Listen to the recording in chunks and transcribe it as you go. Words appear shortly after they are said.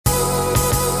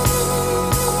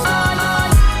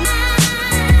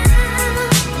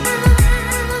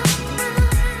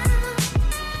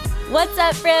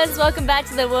up, friends? Welcome back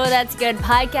to the Whoa, That's Good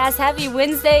podcast. Happy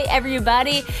Wednesday,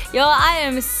 everybody. Y'all, I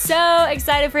am so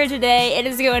excited for today. It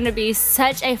is going to be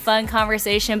such a fun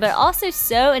conversation, but also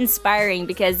so inspiring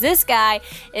because this guy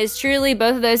is truly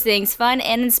both of those things, fun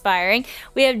and inspiring.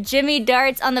 We have Jimmy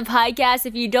Darts on the podcast.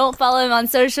 If you don't follow him on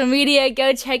social media,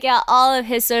 go check out all of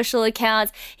his social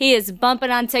accounts. He is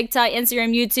bumping on TikTok,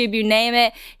 Instagram, YouTube, you name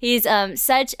it. He's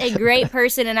such a great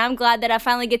person, and I'm glad that I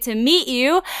finally get to meet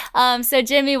you. So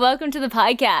Jimmy, welcome to the podcast.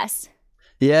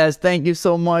 Yes, thank you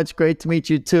so much. Great to meet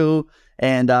you too.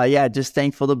 And just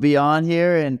thankful to be on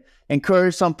here and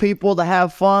encourage some people to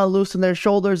have fun, loosen their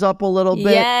shoulders up a little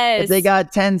bit. Yes. If they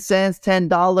got 10 cents,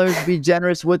 $10, be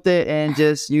generous with it. And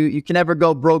just, you can never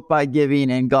go broke by giving.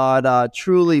 And God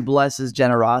truly blesses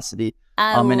generosity.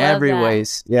 In every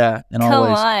ways. Yeah. In all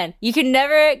ways. Come on. You can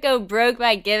never go broke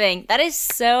by giving. That is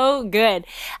so good.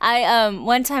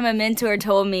 One time a mentor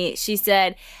told me, she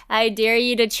said, I dare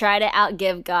you to try to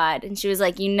outgive God. And she was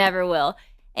like, you never will.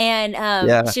 And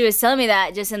she was telling me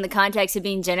that just in the context of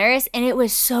being generous. And it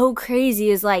was so crazy.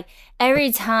 It's like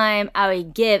every time I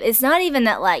would give, it's not even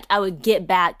that like I would get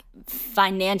back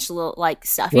financial like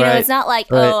stuff. You know, it's not like,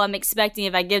 oh, I'm expecting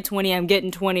if I give 20, I'm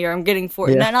getting 20 or I'm getting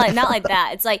 40. Not like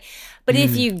that. It's like, but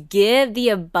if you give the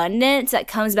abundance that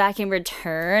comes back in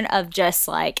return of just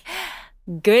like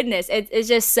goodness, it's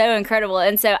just so incredible.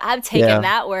 And so I've taken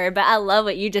that word, but I love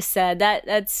what you just said.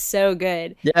 That's so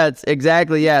good. Yeah, it's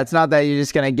exactly. Yeah, it's not that you're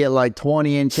just gonna get like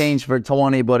 20 and change for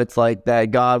 20, but it's like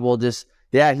that God will just,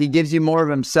 he gives you more of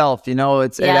himself. You know,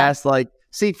 it asks like,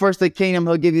 seek first the kingdom,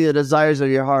 he'll give you the desires of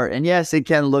your heart. And yes, it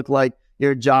can look like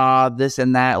your job, this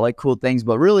and that, like cool things,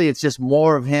 but really it's just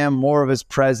more of him, more of his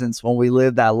presence when we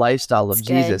live that lifestyle of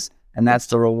Jesus. And that's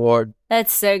the reward.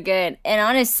 That's so good. And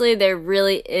honestly, there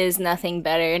really is nothing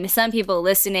better. And to some people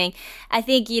listening, I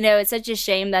think, it's such a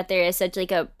shame that there is such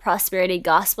like a prosperity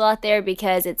gospel out there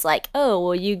because it's like, oh,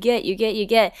 well, you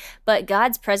get. But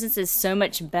God's presence is so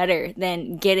much better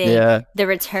than getting the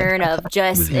return of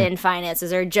just in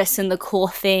finances or just in the cool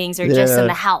things or just in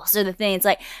the house or the thing. It's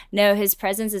like, no, his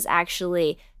presence is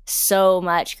actually so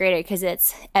much greater because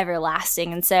it's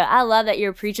everlasting. And so I love that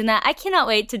you're preaching that. I cannot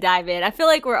wait to dive in. I feel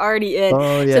like we're already in.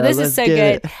 So this is so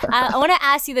good. I want to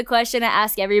ask you the question I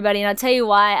ask everybody, and I'll tell you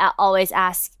why I always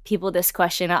ask people this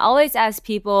question. I always ask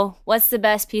people, what's the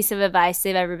best piece of advice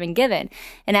they've ever been given?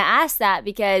 And I ask that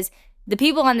because the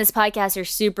people on this podcast are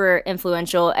super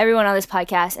influential. Everyone on this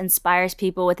podcast inspires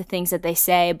people with the things that they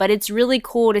say, but it's really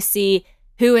cool to see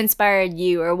who inspired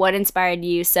you or what inspired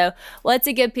you. So what's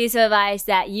a good piece of advice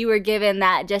that you were given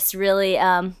that just really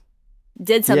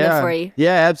did something for you?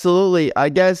 Yeah, absolutely. I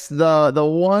guess the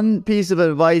one piece of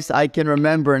advice I can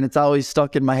remember, and it's always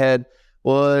stuck in my head,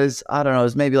 was, I don't know, it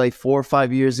was maybe like 4 or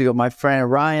 5 years ago. My friend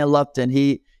Ryan Lupton,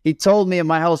 he told me in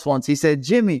my house once, he said,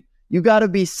 Jimmy, you got to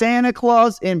be Santa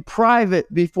Claus in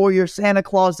private before you're Santa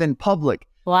Claus in public.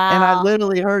 Wow. And I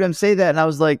literally heard him say that, and I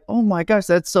was like, oh my gosh,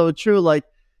 that's so true. Like,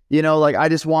 like I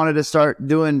just wanted to start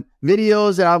doing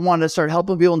videos and I wanted to start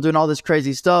helping people and doing all this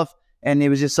crazy stuff. And it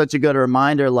was just such a good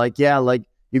reminder, like,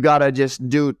 you got to just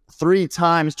do 3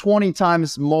 times, 20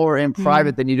 times more in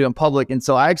private than you do in public. And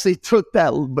so I actually took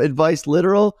that advice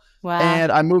literal. Wow.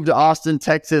 And I moved to Austin,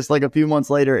 Texas, like a few months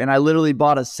later, and I literally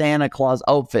bought a Santa Claus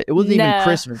outfit. It wasn't even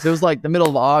Christmas. It was like the middle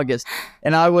of August.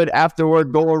 And I would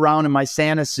afterward go around in my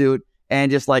Santa suit and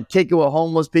just like kick it with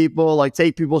homeless people, like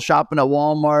take people shopping at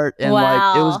Walmart. And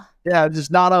like, it was,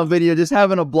 just not on video, just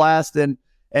having a blast. And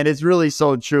it's really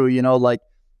so true, like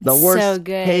the worst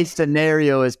case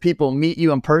scenario is people meet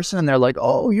you in person and they're like,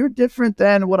 oh, you're different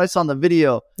than what I saw in the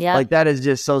video. Yeah. Like that is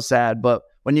just so sad. But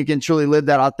when you can truly live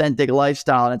that authentic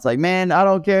lifestyle, and it's like, man, I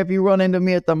don't care if you run into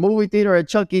me at the movie theater or at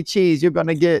Chuck E. Cheese, you're going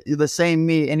to get the same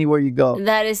me anywhere you go.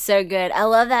 That is so good. I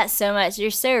love that so much.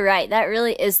 You're so right. That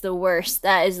really is the worst.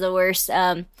 That is the worst.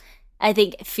 I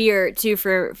think fear too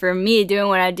for me doing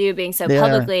what I do, being so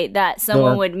publicly, that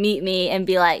someone would meet me and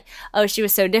be like, oh, she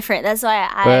was so different. That's why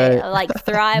I like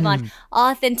thrive on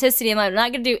authenticity. I'm like, I'm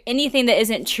not going to do anything that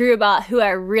isn't true about who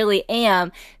I really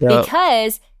am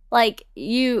because like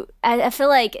I feel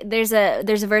like there's a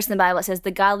verse in the Bible that says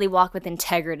the godly walk with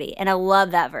integrity. And I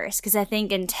love that verse because I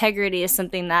think integrity is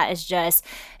something that is just,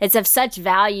 it's of such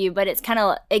value, but it's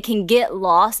it can get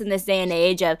lost in this day and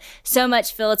age of so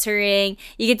much filtering.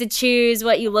 You get to choose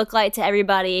what you look like to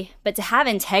everybody, but to have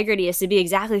integrity is to be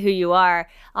exactly who you are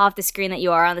off the screen that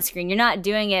you are on the screen. You're not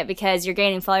doing it because you're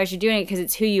gaining followers. You're doing it because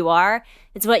it's who you are.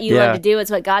 It's what you love to do.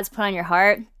 It's what God's put on your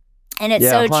heart. And it's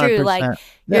so 100%. True. Like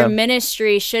your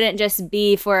ministry shouldn't just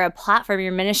be for a platform.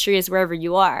 Your ministry is wherever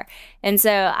you are. And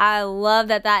so I love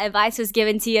that advice was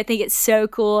given to you. I think it's so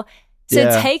cool. So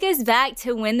Yeah. take us back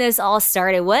to when this all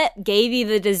started. What gave you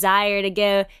the desire to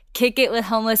go kick it with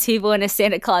homeless people in a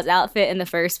Santa Claus outfit in the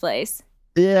first place?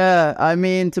 Yeah, I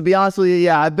mean, to be honest with you,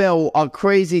 yeah, I've been a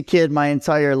crazy kid my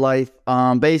entire life.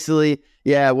 Basically,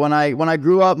 yeah, when I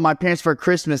grew up, my parents for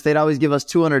Christmas, they'd always give us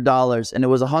 $200, and it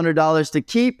was $100 to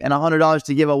keep and $100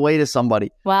 to give away to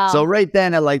somebody. So Wow. right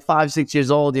then, at like 5, 6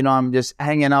 years old, I'm just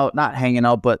hanging out, not hanging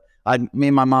out, but me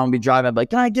and my mom would be driving. I'd be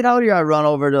like, "Can I get out here?" I run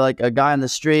over to like a guy on the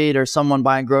street or someone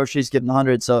buying groceries, give them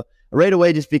 100. So right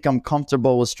away, just become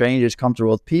comfortable with strangers,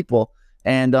 comfortable with people.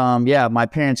 And yeah, my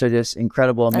parents are just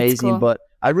incredible, That's amazing. cool. But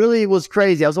I really was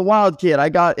crazy. I was a wild kid. I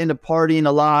got into partying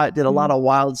a lot, did a lot of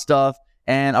wild stuff.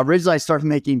 And originally I started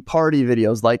making party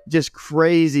videos, like just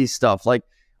crazy stuff. Like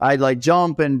I'd like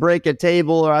jump and break a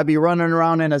table, or I'd be running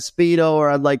around in a Speedo, or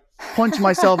I'd like punch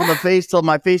myself in the face till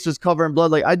my face was covered in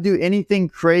blood. Like I'd do anything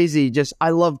crazy. Just,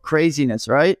 I love craziness,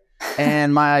 right?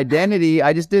 And my identity,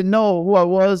 I just didn't know who I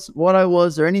was, what I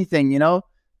was, or anything.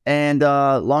 And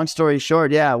long story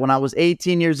short, yeah, when I was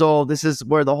 18 years old, this is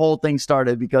where the whole thing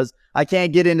started, because I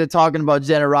can't get into talking about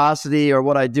generosity or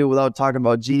what I do without talking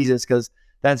about Jesus, because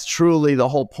that's truly the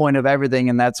whole point of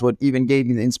everything. And that's what even gave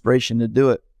me the inspiration to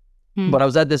do it. But I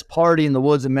was at this party in the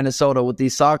woods in Minnesota with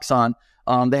these socks on.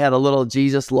 They had a little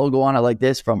Jesus logo on it like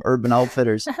this from Urban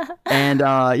Outfitters. And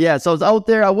yeah, so I was out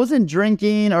there. I wasn't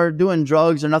drinking or doing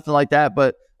drugs or nothing like that.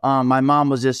 But my mom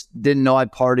didn't know I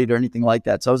partied or anything like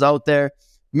that. So I was out there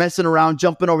messing around,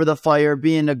 jumping over the fire,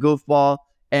 being a goofball.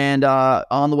 And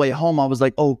on the way home, I was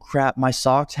like, oh crap, my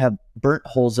socks have burnt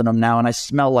holes in them now. And I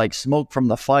smell like smoke from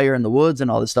the fire in the woods and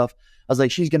all this stuff. I was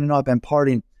like, she's going to know I've been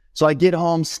partying. So I get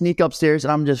home, sneak upstairs,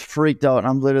 and I'm just freaked out. And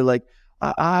I'm literally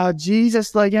like,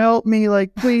 Jesus, like, help me,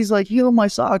 like, please, like, heal my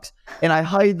socks. And I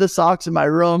hide the socks in my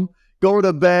room, go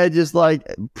to bed, just like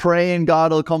praying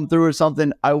God will come through or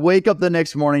something. I wake up the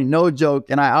next morning, no joke.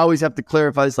 And I always have to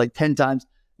clarify this like 10 times.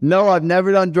 No, I've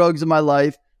never done drugs in my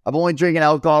life. I've only drinking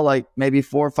alcohol like maybe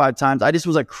 4 or 5 times. I just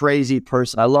was a crazy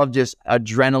person. I love just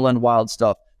adrenaline, wild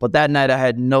stuff. But that night I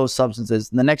had no substances.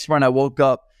 And the next morning I woke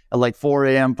up at like 4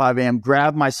 a.m., 5 a.m.,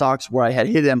 grabbed my socks where I had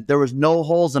hid them. There was no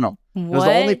holes in them. It was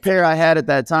the only pair I had at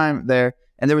that time there.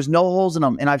 And there was no holes in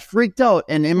them. And I freaked out.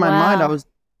 And in my mind,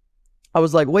 I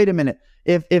was like, wait a minute.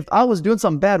 If I was doing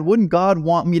something bad, wouldn't God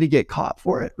want me to get caught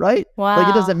for it, right? Wow. Like,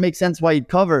 it doesn't make sense why he'd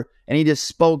cover. And he just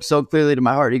spoke so clearly to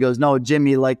my heart. He goes, no,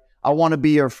 Jimmy, like, I want to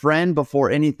be your friend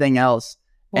before anything else.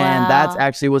 Wow. And that's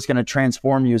actually what's going to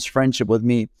transform you, is friendship with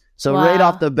me. So right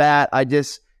off the bat, I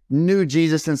just knew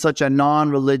Jesus in such a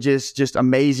non-religious, just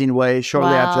amazing way.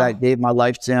 Shortly after that, I gave my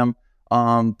life to him.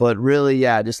 But really,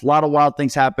 yeah, just a lot of wild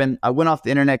things happened. I went off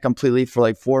the internet completely for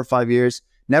like 4 or 5 years.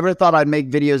 Never thought I'd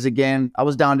make videos again. I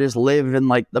was down to just live in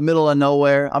like the middle of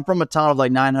nowhere. I'm from a town of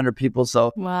like 900 people.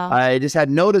 So I just had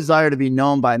no desire to be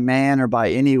known by man or by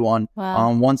anyone.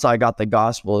 Once I got the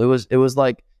gospel, it was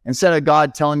like, instead of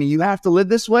God telling me you have to live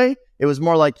this way, it was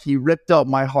more like he ripped out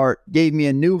my heart, gave me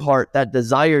a new heart that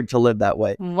desired to live that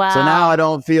way. Wow. So now I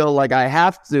don't feel like I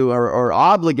have to or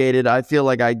obligated. I feel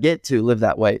like I get to live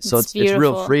that way. So it's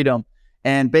real freedom.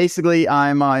 And basically,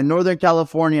 I'm in Northern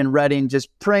California in Redding, just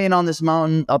praying on this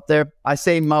mountain up there. I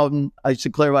say mountain, I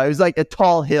should clarify. It was like a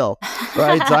tall hill,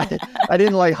 right? So I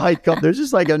didn't like hike up. There's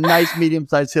just like a nice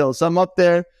medium-sized hill. So I'm up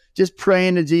there just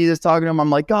praying to Jesus, talking to him. I'm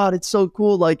like, God, it's so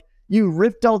cool. Like, you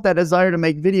ripped out that desire to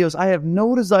make videos. I have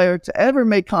no desire to ever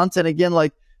make content again.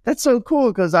 Like, that's so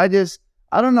cool, because I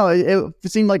don't know. It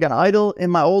seemed like an idol in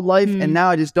my old life, and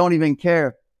now I just don't even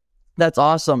care. That's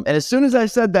awesome. And as soon as I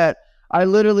said that, I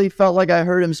literally felt like I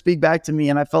heard him speak back to me,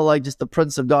 and I felt like just the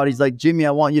presence of God. He's like, Jimmy,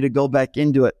 I want you to go back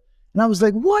into it. And I was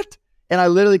like, what? And I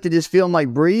literally could just feel him like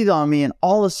breathe on me, and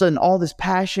all of a sudden, all this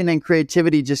passion and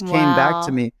creativity just came back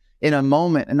to me in a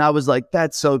moment. And I was like,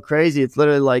 that's so crazy. It's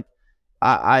literally like,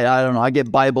 I don't know. I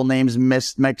get Bible names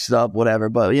mixed up, whatever.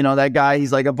 But that guy,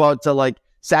 he's like about to like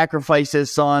sacrifice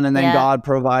his son, and then God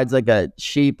provides like a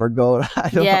sheep or goat. I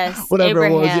don't know, whatever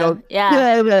Abraham. it was.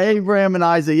 Yeah, Abraham and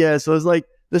Isaac. Yeah. So it's like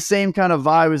the same kind of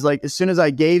vibe. Was like, as soon as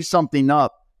I gave something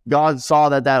up, God saw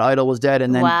that idol was dead,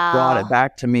 and then brought it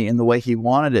back to me in the way he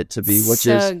wanted it to be, which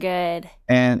is so good.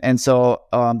 And so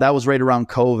that was right around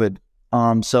COVID.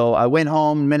 So I went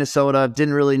home, Minnesota,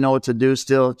 didn't really know what to do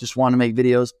still, just wanted to make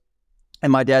videos.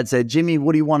 And my dad said, Jimmy,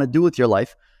 what do you want to do with your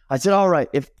life? I said, all right,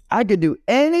 if I could do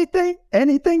anything,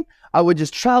 I would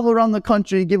just travel around the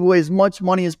country, give away as much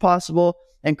money as possible,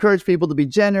 encourage people to be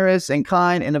generous and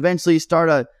kind, and eventually start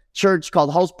a church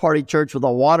called House Party Church with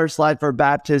a water slide for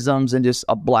baptisms and just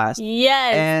a blast.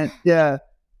 Yes. And yeah.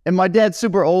 And my dad's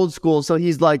super old school. So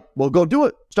he's like, well, go do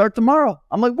it. Start tomorrow.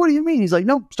 I'm like, what do you mean? He's like,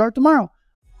 no, start tomorrow.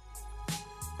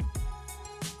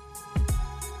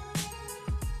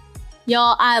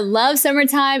 Y'all, I love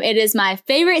summertime. It is my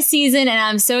favorite season, and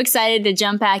I'm so excited to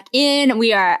jump back in.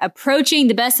 We are approaching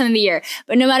the best time of the year.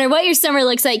 But no matter what your summer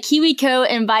looks like, KiwiCo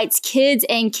invites kids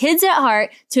and kids at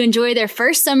heart to enjoy their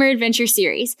first summer adventure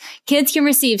series. Kids can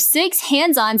receive 6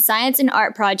 hands-on science and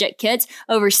art project kits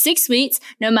over 6 weeks,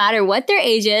 no matter what their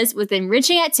age is, with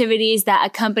enriching activities that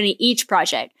accompany each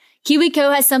project.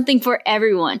 KiwiCo has something for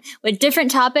everyone, with different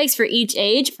topics for each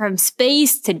age, from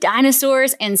space to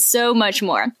dinosaurs and so much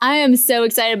more. I am so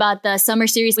excited about the summer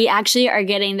series. We actually are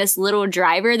getting this little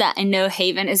driver that I know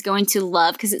Haven is going to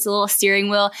love because it's a little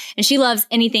steering wheel and she loves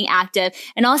anything active.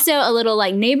 And also a little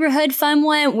like neighborhood fun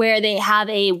one where they have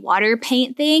a water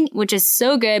paint thing, which is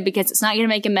so good because it's not going to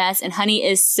make a mess. And Honey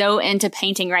is so into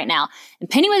painting right now. And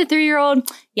painting with a 3-year-old,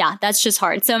 yeah, that's just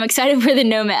hard. So I'm excited for the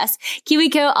no mess.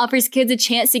 KiwiCo offers kids a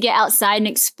chance to get outside and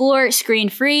explore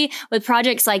screen-free with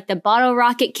projects like the Bottle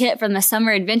Rocket Kit from the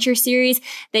Summer Adventure Series.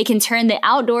 They can turn the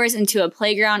outdoors into a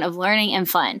playground of learning and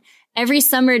fun. Every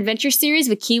summer adventure series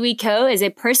with KiwiCo is a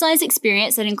personalized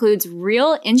experience that includes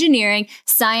real engineering,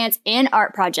 science, and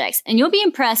art projects. And you'll be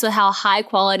impressed with how high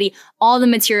quality all the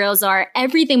materials are.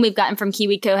 Everything we've gotten from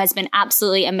KiwiCo has been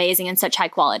absolutely amazing and such high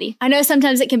quality. I know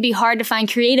sometimes it can be hard to find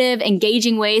creative,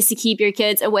 engaging ways to keep your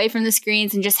kids away from the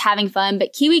screens and just having fun,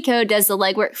 but KiwiCo does the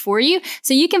legwork for you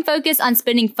so you can focus on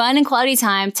spending fun and quality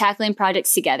time tackling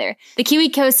projects together. The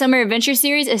KiwiCo Summer Adventure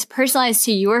Series is personalized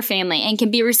to your family and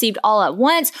can be received all at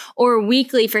once or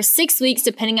weekly for 6 weeks,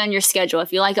 depending on your schedule.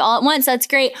 If you like it all at once, that's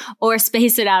great, or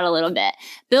space it out a little bit.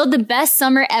 Build the best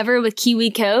summer ever with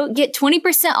KiwiCo. Get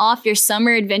 20% off your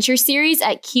summer adventure series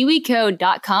at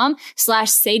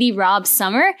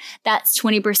kiwico.com/SadieRobSummer. That's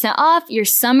 20% off your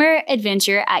summer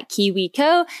adventure at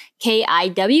KiwiCo,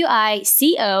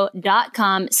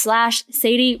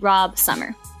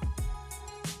 KIWICO.com/SadieRobSummer.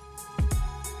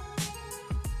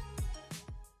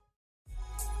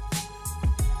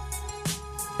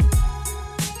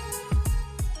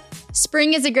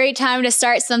 Spring is a great time to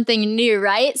start something new,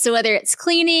 right? So whether it's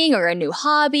cleaning or a new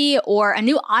hobby or a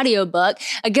new audiobook,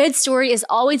 a good story is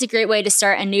always a great way to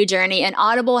start a new journey, and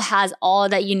Audible has all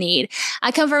that you need.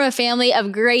 I come from a family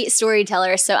of great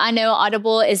storytellers, so I know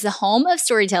Audible is the home of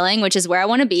storytelling, which is where I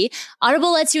want to be.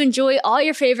 Audible lets you enjoy all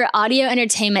your favorite audio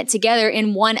entertainment together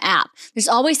in one app. There's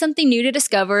always something new to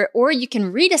discover, or you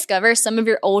can rediscover some of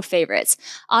your old favorites.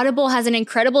 Audible has an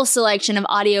incredible selection of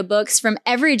audiobooks from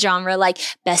every genre, like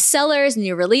bestsellers,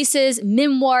 new releases,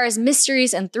 memoirs,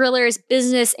 mysteries and thrillers,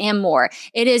 business, and more.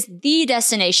 It is the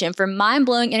destination for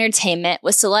mind-blowing entertainment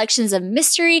with selections of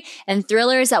mystery and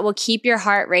thrillers that will keep your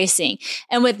heart racing.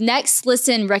 And with next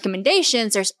listen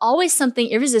recommendations, there's always something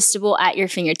irresistible at your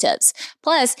fingertips.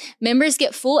 Plus, members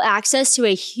get full access to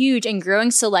a huge and growing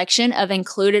selection of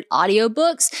included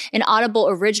audiobooks and Audible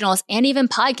originals and even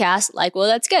podcasts like Well,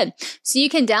 That's Good. So you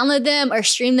can download them or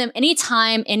stream them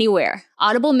anytime, anywhere.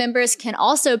 Audible members can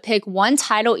also pick one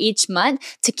title each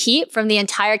month to keep from the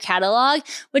entire catalog,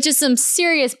 which is some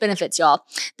serious benefits, y'all.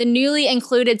 The newly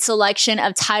included selection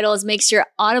of titles makes your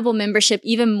Audible membership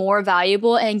even more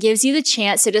valuable and gives you the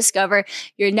chance to discover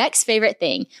your next favorite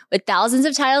thing. With thousands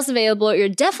of titles available, you're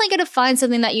definitely going to find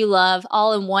something that you love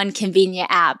all in one convenient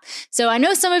app. So I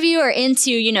know some of you are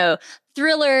into,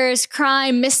 thrillers,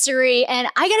 crime, mystery, and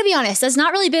I gotta be honest, that's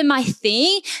not really been my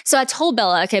thing. So I told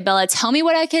Bella, okay, Bella, tell me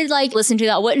what I could listen to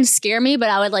that wouldn't scare me, but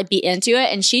I would be into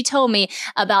it. And she told me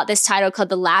about this title called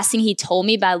The Last Thing He Told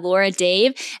Me by Laura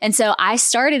Dave. And so I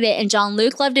started it, and John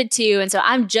Luke loved it too. And so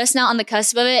I'm just now on the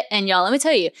cusp of it. And y'all, let me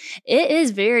tell you, it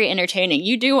is very entertaining.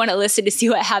 You do want to listen to see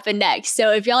what happened next.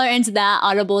 So if y'all are into that,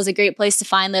 Audible is a great place to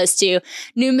find those too.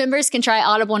 New members can try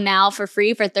Audible now for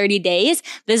free for 30 days.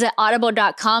 Visit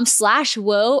audible.com/WOA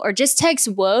or just text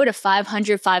WOA to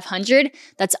 500-500.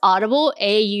 That's Audible,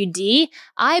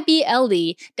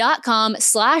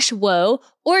 AUDIBLE.com/WOA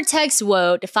or text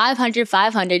WOA to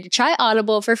 500-500 to try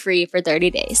Audible for free for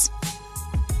 30 days.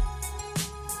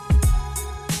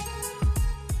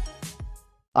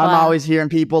 I'm always hearing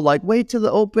people wait till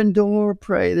the open door,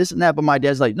 pray, this and that. But my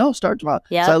dad's like, no, start tomorrow.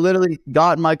 Yep. So I literally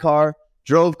got in my car,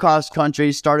 drove cross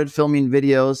country, started filming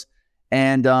videos.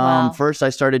 And first I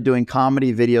started doing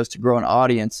comedy videos to grow an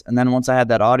audience. And then once I had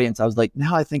that audience, I was like,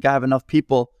 now I think I have enough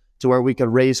people to where we could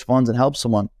raise funds and help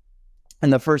someone.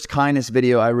 And the first kindness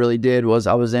video I really did was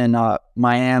I was in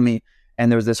Miami,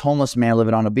 and there was this homeless man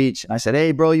living on a beach. And I said,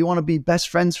 hey, bro, you want to be best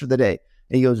friends for the day?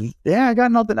 And he goes, yeah, I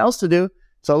got nothing else to do.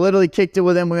 So I literally kicked it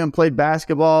with him. We went and played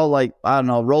basketball,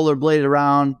 rollerbladed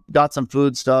around, got some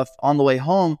food stuff. On the way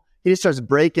home, he just starts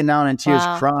breaking down in tears,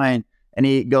 crying. And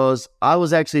he goes, I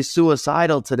was actually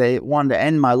suicidal today, wanted to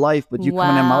end my life, but you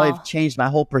coming in my life changed my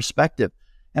whole perspective.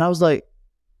 And I was like,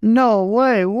 no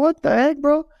way, what the heck,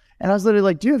 bro? And I was literally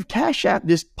like, do you have Cash App?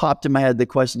 Just popped in my head the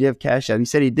question, do you have Cash App? He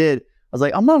said he did. I was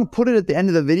like, I'm going to put it at the end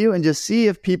of the video and just see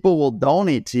if people will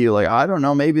donate to you. Like, I don't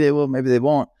know, maybe they will, maybe they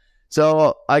won't.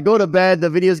 So I go to bed. The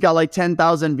video's got like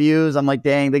 10,000 views. I'm like,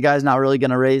 dang, the guy's not really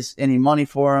going to raise any money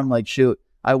for him. Like, shoot.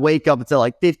 I wake up, it's at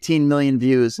like 15 million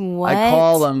views. What? I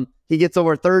call him. He gets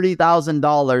over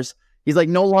 $30,000. He's like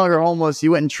no longer homeless. He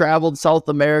went and traveled South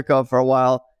America for a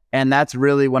while. And that's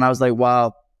really when I was like,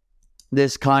 wow,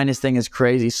 this kindness thing is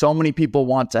crazy. So many people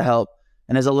want to help.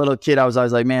 And as a little kid, I was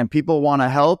always like, man, people want to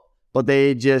help, but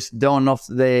they just don't know if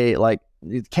they like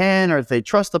can or if they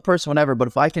trust the person, whatever. But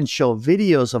if I can show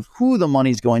videos of who the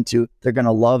money's going to, they're going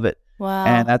to love it. Wow.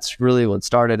 And that's really what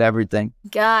started everything.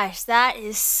 Gosh, that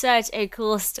is such a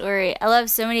cool story. I love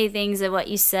so many things of what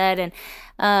you said.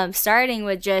 And starting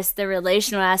with just the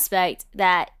relational aspect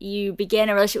that you began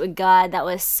a relationship with God that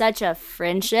was such a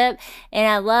friendship. And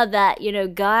I love that, you know,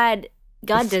 God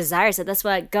desires it. That's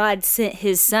why God sent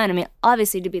his son. I mean,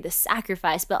 obviously to be the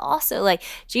sacrifice, but also like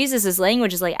Jesus's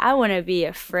language is like, I want to be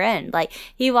a friend. Like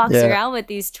he walks around with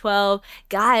these 12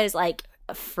 guys like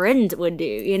a friend would do,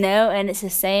 you know? And it's the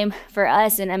same for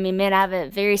us. And I mean, man, I have a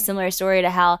very similar story to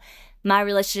how my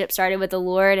relationship started with the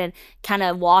Lord and kind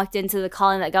of walked into the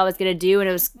calling that God was going to do. And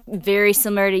it was very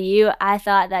similar to you.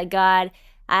 I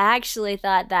actually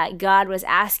thought that God was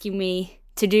asking me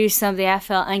to do something I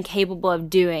felt incapable of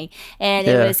doing. And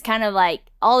it was kind of like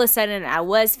all of a sudden I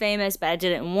was famous, but I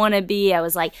didn't want to be. I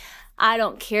was like, I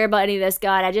don't care about any of this,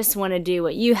 God. I just want to do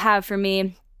what you have for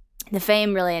me. The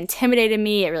fame really intimidated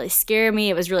me. It really scared me.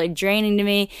 It was really draining to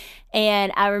me.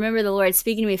 And I remember the Lord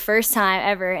speaking to me first time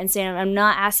ever and saying, I'm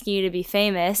not asking you to be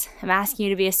famous. I'm asking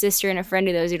you to be a sister and a friend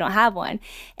to those who don't have one.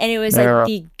 And it was like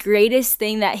the greatest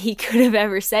thing that he could have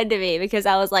ever said to me, because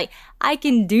I was like, I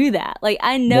can do that. Like,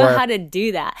 I know how to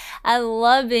do that. I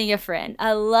love being a friend.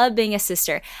 I love being a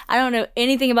sister. I don't know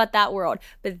anything about that world,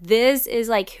 but this is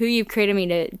like who you've created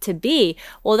me to be.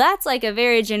 Well, that's like a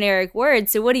very generic word.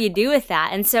 So what do you do with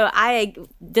that? And so I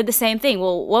did the same thing.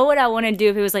 Well, what would I want to do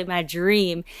if it was like my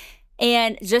dream?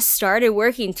 And just started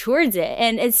working towards it.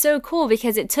 And it's so cool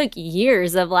because it took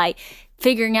years of like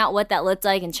figuring out what that looked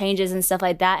like and changes and stuff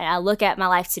like that. And I look at my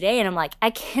life today and I'm like, I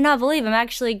cannot believe I'm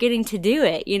actually getting to do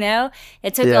it. You know,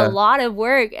 it took a lot of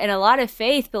work and a lot of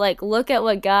faith, but like, look at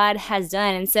what God has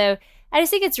done. And so I just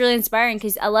think it's really inspiring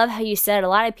because I love how you said a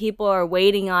lot of people are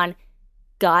waiting on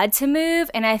God to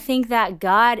move. And I think that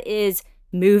God is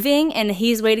moving and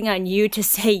he's waiting on you to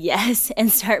say yes and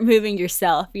start moving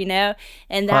yourself, you know,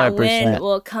 and that 100%. Win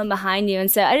will come behind you. And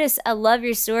so I love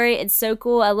your story. It's so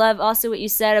cool. I love also what you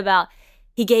said about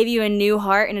he gave you a new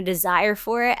heart and a desire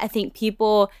for it. I think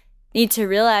people need to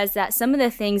realize that some of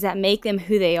the things that make them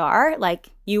who they are, like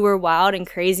you were wild and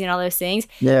crazy and all those things,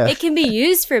 it can be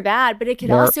used for bad, but it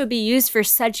could also be used for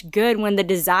such good when the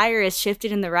desire is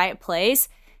shifted in the right place.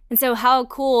 And so how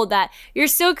cool that you're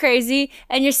still crazy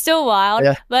and you're still wild,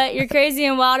 but you're crazy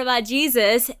and wild about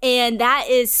Jesus. And that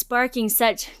is sparking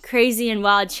such crazy and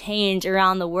wild change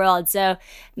around the world. So,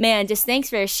 man, just thanks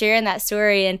for sharing that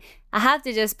story. And I have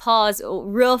to just pause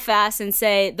real fast and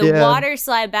say the water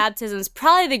slide baptism is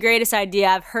probably the greatest idea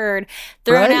I've heard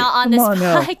thrown out on this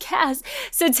podcast.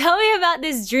 So tell me about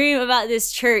this dream about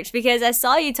this church, because I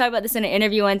saw you talk about this in an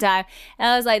interview one time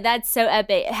and I was like, that's so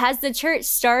epic. Has the church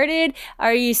started?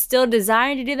 Are you still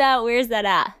desiring to do that? Where's that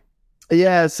at?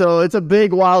 Yeah, so it's a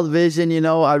big, wild vision, you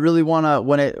know. I really want to,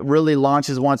 when it really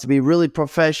launches, wants to be really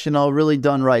professional, really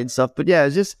done right and stuff. But yeah,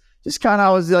 it's just kind of, I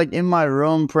was like in my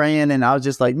room praying and I was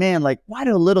just like, man, like, why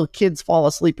do little kids fall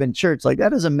asleep in church? Like, that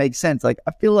doesn't make sense. Like,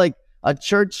 I feel like a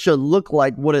church should look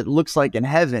like what it looks like in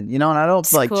heaven, you know, and I don't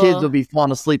feel like kids will be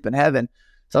falling asleep in heaven.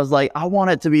 So I was like, I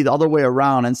want it to be the other way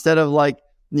around. Instead of like,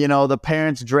 you know, the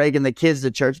parents dragging the kids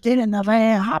to church, get in the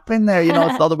van, hop in there. You know,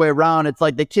 it's the other way around. It's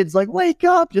like the kids like, wake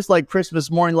up, just like Christmas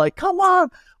morning, like, come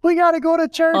on, we got to go to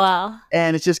church. Wow.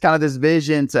 And it's just kind of this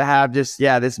vision to have just,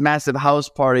 this massive house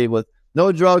party with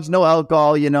no drugs, no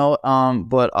alcohol, you know,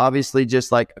 but obviously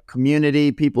just like a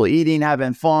community, people eating,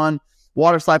 having fun,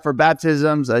 water slide for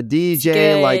baptisms, a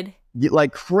DJ,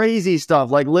 like crazy stuff,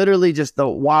 like literally just the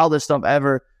wildest stuff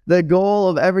ever. The goal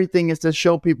of everything is to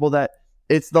show people that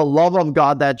it's the love of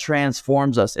God that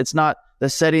transforms us. It's not the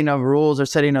setting of rules or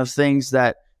setting of things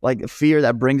that like fear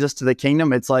that brings us to the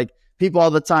kingdom. It's like people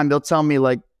all the time, they'll tell me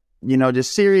like, you know,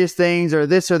 just serious things or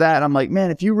this or that. And I'm like,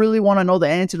 man, if you really want to know the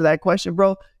answer to that question,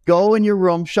 bro, go in your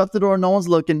room, shut the door, no one's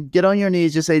looking, get on your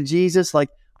knees, just say, Jesus, like,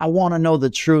 I want to know the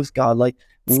truth, God. Like,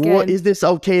 what is this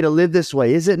okay to live this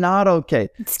way? Is it not okay?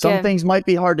 Some things might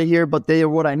be hard to hear, but they are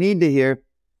what I need to hear.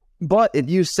 But if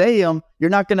you say them,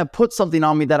 you're not going to put something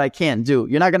on me that I can't do.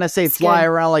 You're not going to say It's fly good.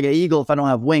 around like an eagle if I don't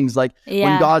have wings. Like when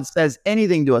Yeah. God says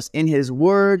anything to us in his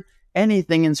word,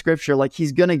 anything in scripture, like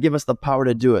he's going to give us the power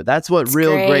to do it. That's what It's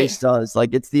real great. grace does.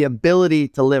 Like it's the ability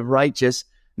to live righteous,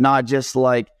 not just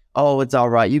like, oh, it's all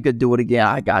right. You could do it again.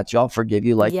 I got you. I'll forgive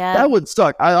you. Like Yeah. that would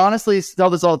suck. I honestly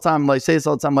tell this all the time. Like say this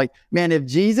all the time. Like, man, if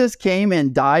Jesus came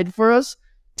and died for us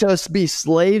to be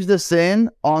slaves to sin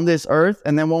on this earth,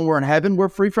 and then when we're in heaven, we're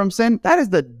free from sin, that is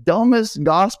the dumbest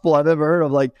gospel I've ever heard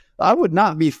of. Like, I would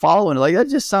not be following it. Like,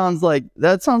 that sounds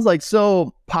like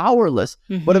so powerless.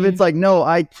 Mm-hmm. But if it's like, no,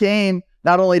 I came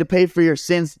not only to pay for your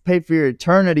sins, pay for your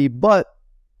eternity, but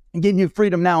give you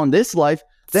freedom now in this life,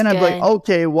 then I'd be like,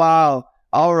 okay, wow.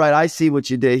 All right, I see what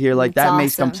you did here. Like, that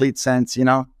makes complete sense, you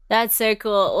know? That's so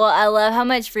cool. Well, I love how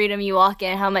much freedom you walk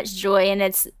in, how much joy, and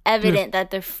it's evident that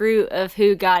the fruit of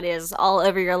who God is all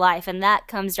over your life, and that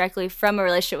comes directly from a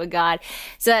relationship with God.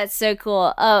 So that's so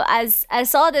cool. Oh, I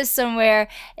saw this somewhere,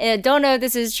 and I don't know if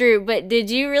this is true, but did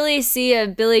you really see a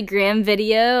Billy Graham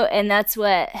video, and that's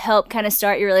what helped kind of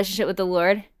start your relationship with the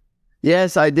Lord?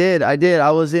 Yes, I did.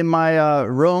 I was in my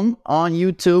room on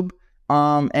YouTube.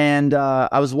 And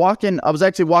I was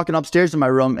actually walking upstairs to my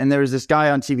room, and there was this guy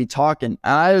on TV talking,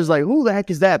 and I was like, who the heck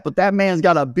is that? But that man's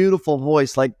got a beautiful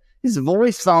voice. Like his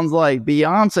voice sounds like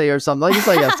Beyonce or something. Like it's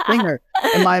like a singer.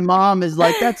 And my mom is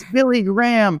like, that's Billy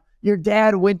Graham. Your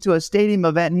dad went to a stadium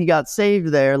event and he got saved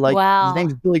there. Like his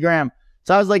name's Billy Graham.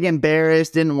 So I was like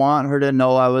embarrassed, didn't want her to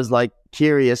know. I was like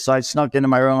curious. So I snuck into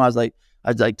my room.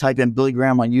 I'd like type in Billy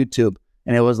Graham on YouTube.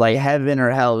 And it was like heaven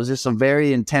or hell. It was just a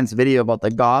very intense video about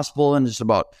the gospel and just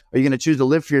about, are you going to choose to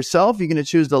live for yourself? Are you going to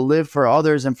choose to live for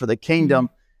others and for the kingdom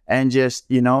and just,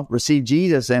 receive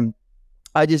Jesus? And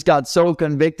I just got so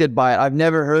convicted by it. I've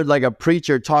never heard like a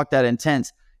preacher talk that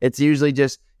intense. It's usually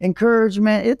just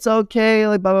encouragement. It's okay.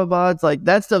 Like blah, blah, blah. It's like,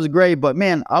 that stuff's great, but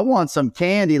man, I want some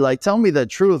candy. Like, tell me the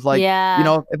truth. Like,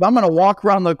 if I'm going to walk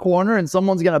around the corner and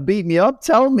someone's going to beat me up,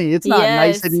 tell me. It's not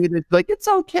nice of you to like, it's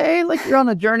okay. Like you're on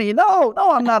a journey. No,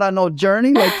 I'm not on no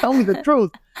journey. Like, tell me the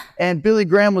truth. And Billy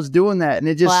Graham was doing that. And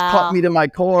it just cut me to my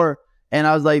core. And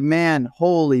I was like, man,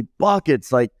 holy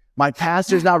buckets. Like my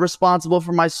pastor's not responsible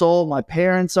for my soul. My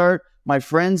parents aren't, my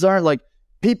friends aren't. Like,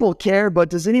 people care, but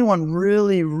does anyone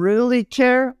really, really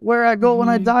care where I go when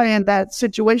I die in that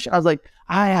situation? I was like,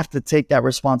 I have to take that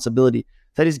responsibility.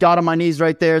 So he's got on my knees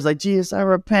right there. It's like, Jesus, I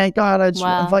repent. God, I just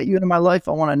invite you into my life.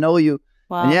 I want to know you.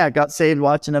 Wow. And yeah, I got saved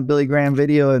watching a Billy Graham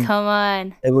video. And come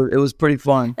on. It was pretty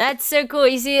fun. That's so cool.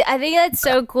 You see, I think that's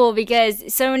so cool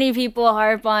because so many people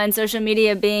harp on social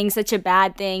media being such a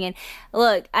bad thing. And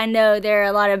look, I know there are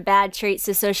a lot of bad traits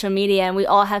to social media, and we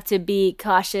all have to be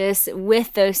cautious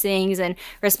with those things and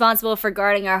responsible for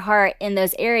guarding our heart in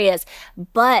those areas.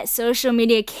 But social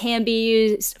media can be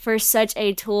used for such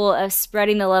a tool of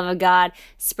spreading the love of God,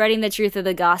 spreading the truth of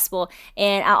the gospel.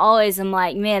 And I always am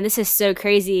like, man, this is so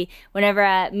crazy whenever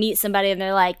I meet somebody and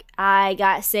they're like, I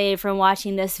got saved from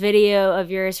watching this video of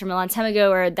yours from a long time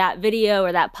ago, or that video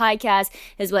or that podcast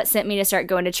is what sent me to start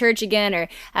going to church again, or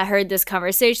I heard this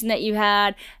conversation that you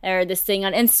had, or this thing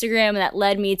on Instagram and that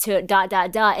led me to ...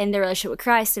 in the relationship with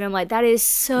Christ. And I'm like, that is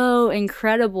so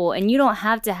incredible. And you don't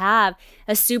have to have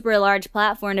a super large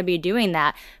platform to be doing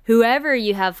that. Whoever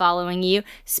you have following you,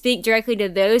 speak directly to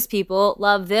those people,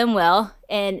 love them well,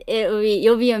 and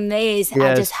you'll be amazed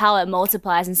at just how it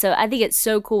multiplies. And so I think it's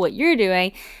so cool what you're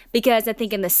doing, because I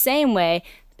think in the same way,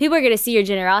 people are going to see your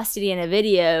generosity in a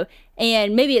video,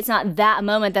 and maybe it's not that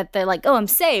moment that they're like, oh, I'm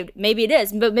saved. Maybe it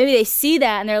is, but maybe they see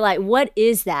that and they're like, what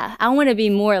is that? I want to be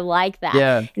more like that.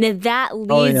 Yeah. And if that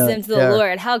leads them to the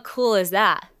Lord, how cool is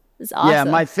that? It's awesome. Yeah,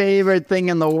 my favorite thing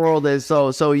in the world is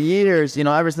so years,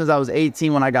 ever since I was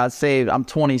 18 when I got saved, I'm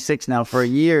 26 now. For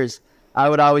years, I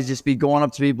would always just be going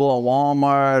up to people at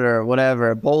Walmart or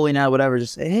whatever, bowling alley, whatever,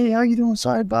 just say, hey, how you doing?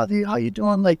 Sorry to bother you. How you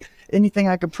doing? Like, anything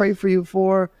I could pray for you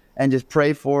for? And just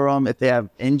pray for them. If they have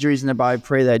injuries in their body,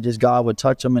 pray that just God would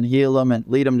touch them and heal them and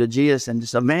lead them to Jesus. And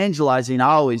just evangelizing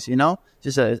always, it's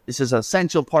just an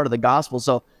essential part of the gospel.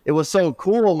 So it was so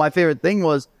cool. My favorite thing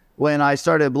was when I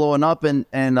started blowing up and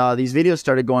these videos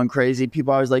started going crazy.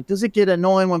 People always like, does it get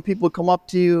annoying when people come up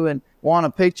to you and want a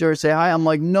picture or say hi? I'm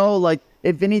like, no, like,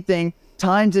 if anything,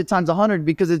 times 100,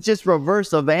 because it's just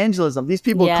reverse evangelism. These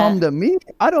people come to me.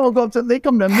 I don't go up to them. They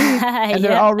come to me, and they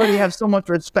already have so much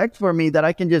respect for me that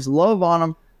I can just love on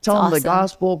them, tell them the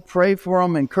gospel, pray for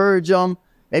them, encourage them,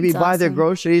 maybe buy their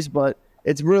groceries. But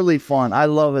it's really fun. I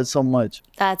love it so much.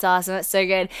 That's awesome. That's so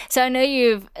good. So I know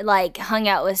you've hung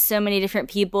out with so many different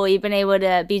people. You've been able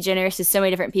to be generous to so many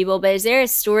different people. But is there a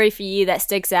story for you that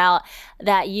sticks out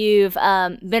that you've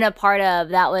been a part of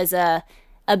that was a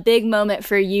a big moment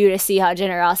for you to see how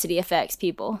generosity affects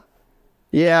people.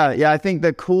 Yeah. I think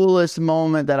the coolest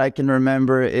moment that I can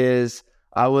remember is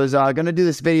I was going to do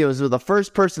this video. It was the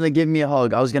first person to give me a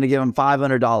hug. I was going to give him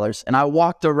 $500. And I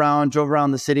drove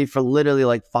around the city for literally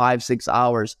like 5-6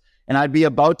 hours. And I'd be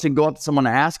about to go up to someone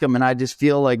and ask him, and I just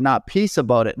feel like not peace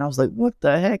about it. And I was like, what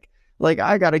the heck? Like,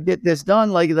 I got to get this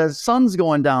done. Like, the sun's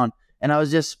going down. And I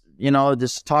was just,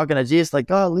 just talking to Jesus, like,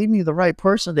 God, lead me the right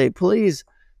person today, please.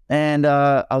 And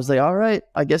I was like, all right,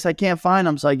 I guess I can't find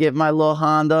him. So I get my little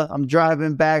Honda. I'm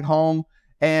driving back home.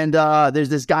 And there's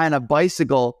this guy on a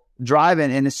bicycle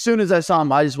driving. And as soon as I saw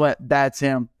him, I just went, that's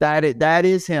him. That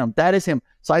is him. That is him.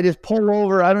 So I just pull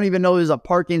over. I don't even know there's a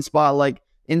parking spot, like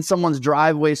in someone's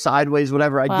driveway, sideways,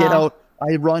 whatever. I get out,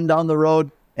 I run down the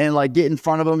road and like get in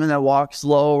front of him and then walk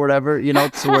slow or whatever, to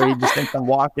where he just thinks I'm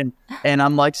walking. And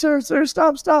I'm like, sir,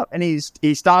 stop. And he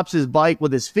stops his bike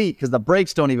with his feet because the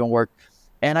brakes don't even work.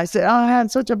 And I said, I had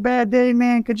such a bad day,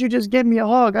 man. Could you just give me a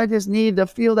hug? I just need to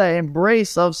feel that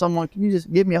embrace of someone. Can you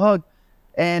just give me a hug?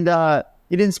 And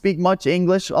he didn't speak much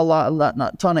English, not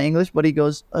a ton of English, but he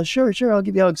goes, sure, I'll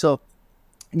give you a hug. So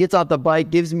he gets off the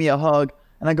bike, gives me a hug.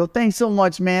 And I go, thanks so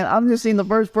much, man. I'm just seeing the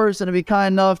first person to be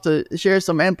kind enough to share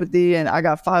some empathy. And I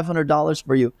got $500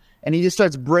 for you. And he just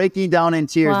starts breaking down in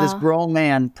tears. This grown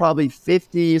man, probably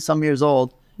 50 some years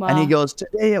old. And he goes,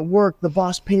 today at work, the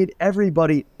boss paid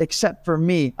everybody except for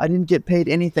me. I didn't get paid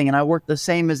anything. And I worked the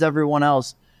same as everyone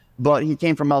else. But he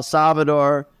came from El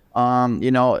Salvador,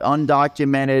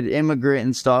 undocumented immigrant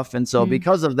and stuff. And so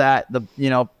because of that,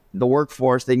 the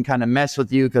workforce, they can kind of mess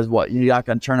with you because you're not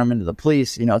going to turn them into the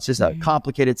police. It's just a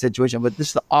complicated situation. But this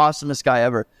is the awesomest guy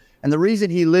ever. And the reason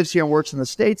he lives here and works in the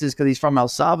States is because he's from El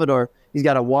Salvador. He's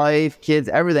got a wife, kids,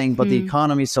 everything. But the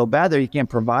economy's so bad there, he can't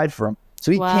provide for them.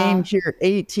 So he came here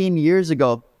 18 years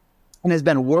ago and has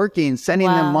been working, sending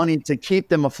them money to keep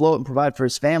them afloat and provide for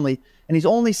his family. And he's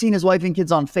only seen his wife and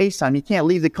kids on FaceTime. He can't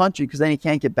leave the country because then he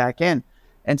can't get back in.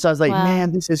 And so I was like,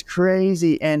 man, this is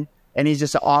crazy. And he's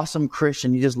just an awesome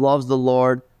Christian. He just loves the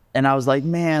Lord. And I was like,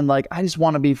 man, like, I just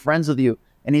want to be friends with you.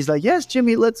 And he's like, yes,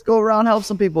 Jimmy, let's go around, help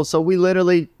some people. So we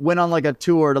literally went on like a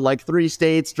tour to like 3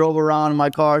 states, drove around in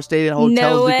my car, stayed in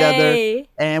hotels together.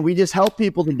 And we just helped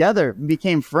people together and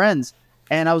became friends.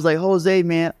 And I was like, Jose,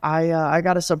 man, I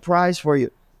got a surprise for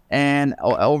you. And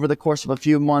over the course of a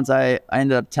few months, I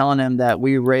ended up telling him that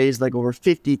we raised like over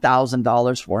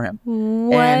 $50,000 for him.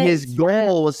 What? And his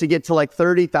goal was to get to like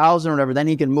 30,000 or whatever. Then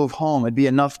he can move home. It'd be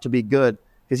enough to be good.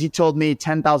 Because he told me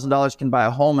 $10,000 can buy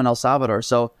a home in El Salvador.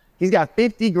 So he's got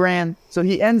 50 grand. So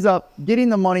he ends up getting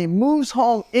the money, moves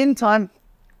home in time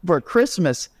for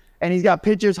Christmas. And he's got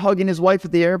pictures hugging his wife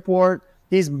at the airport.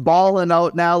 He's balling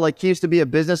out now. Like, he used to be a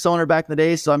business owner back in the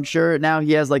day. So I'm sure now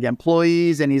he has like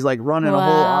employees and he's like running a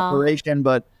whole operation,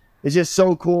 but it's just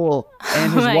so cool.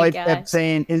 And his wife kept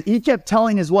saying, he kept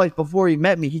telling his wife before he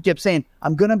met me, he kept saying,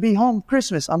 I'm going to be home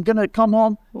Christmas. I'm going to come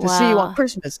home to see you on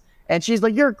Christmas. And she's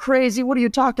like, you're crazy. What are you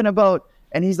talking about?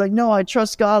 And he's like, no, I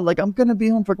trust God. Like, I'm going to be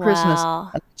home for Christmas.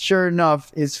 And sure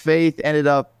enough, his faith ended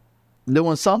up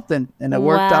doing something and it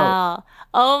worked out.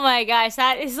 Oh my gosh,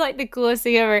 that is like the coolest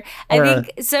thing ever. I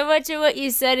think so much of what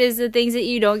you said is the things that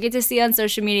you don't get to see on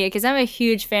social media, because I'm a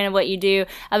huge fan of what you do.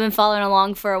 I've been following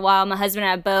along for a while. My husband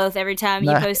and I both. Every time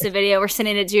you post a video, we're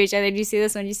sending it to each other. Do you see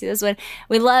this one? Do you see this one?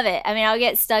 We love it. I mean, I'll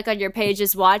get stuck on your page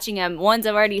just watching them. Ones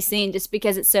I've already seen just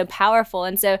because it's so powerful.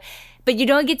 And so, but you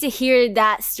don't get to hear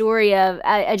that story of,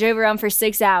 I drove around for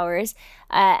 6 hours.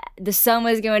 The sun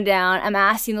was going down. I'm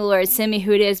asking the Lord, send me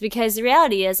who it is, because the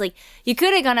reality is, like, you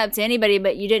could have gone up to anybody,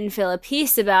 but you didn't feel a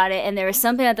peace about it. And there was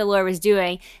something that the Lord was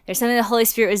doing. There's something the Holy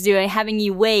Spirit was doing, having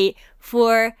you wait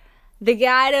for the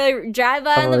guy to drive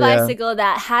by on the bicycle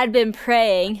that had been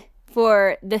praying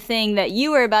for the thing that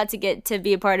you were about to get to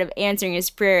be a part of answering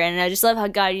his prayer. And I just love how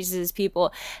God uses his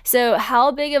people. So how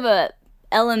big of a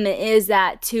element is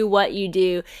that to what you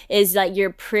do is like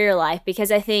your prayer life?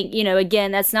 Because I think,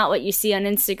 again, that's not what you see on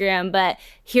Instagram, but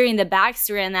hearing the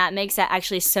backstory on that makes that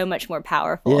actually so much more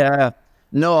powerful. Yeah,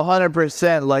 no,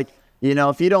 100%. Like,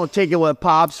 if you don't take it with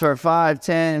Pops for 5,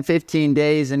 10, 15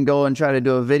 days and go and try to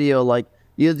do a video, like,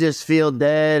 you'll just feel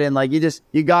dead. And like,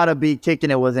 you gotta be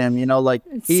kicking it with him, like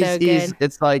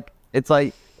it's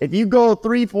like if you go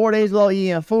 3-4 days without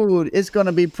eating food, it's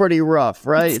gonna be pretty rough,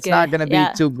 right? It's not gonna be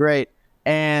too great.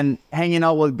 And hanging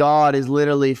out with God is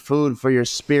literally food for your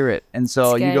spirit. And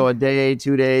so you go a day,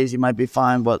 2 days, you might be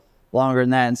fine, but longer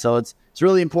than that. And so it's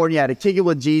really important, to kick it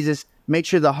with Jesus, make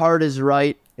sure the heart is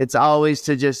right. It's always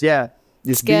to just be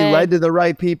led to the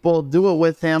right people, do it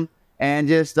with him, and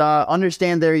just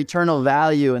understand their eternal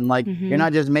value. And like, you're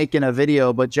not just making a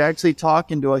video, but you're actually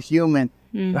talking to a human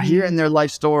hearing their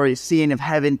life story, seeing if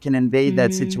heaven can invade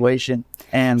that situation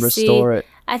and See, restore it.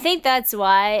 I think that's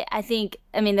why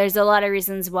I mean, there's a lot of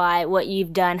reasons why what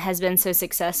you've done has been so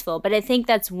successful, but I think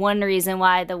that's one reason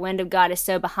why the wind of God is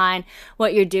so behind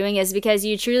what you're doing is because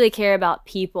you truly care about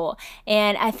people.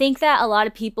 And I think that a lot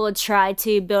of people try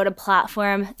to build a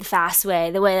platform the fast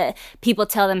way, the way that people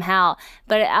tell them how.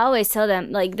 But I always tell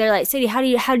them, like, they're like, Sadie, how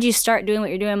did you start doing what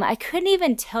you're doing? I couldn't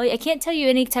even tell you. I can't tell you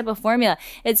any type of formula.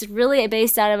 It's really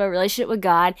based out of a relationship with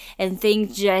God and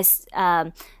things just,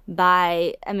 a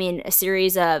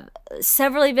series of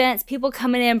several events, people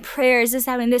coming in, prayers, this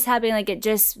happening, like it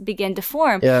just began to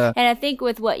form. Yeah. And I think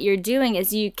with what you're doing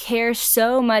is you care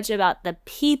so much about the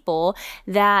people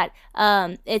that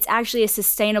it's actually a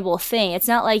sustainable thing. It's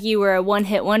not like you were a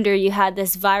one-hit wonder. You had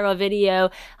this viral video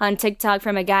on TikTok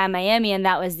from a guy in Miami and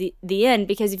that was the end,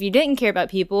 because if you didn't care about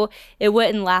people, it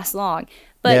wouldn't last long.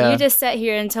 But you just sat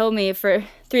here and told me for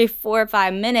 3, 4,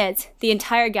 5 minutes the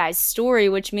entire guy's story,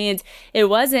 which means it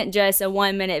wasn't just a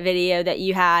 1-minute video that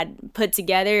you had put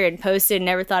together and posted and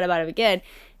never thought about it again.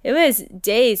 It was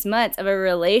days, months of a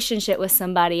relationship with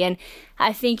somebody. And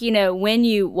I think, when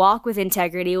you walk with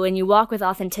integrity, when you walk with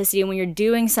authenticity, and when you're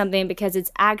doing something because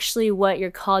it's actually what you're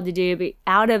called to do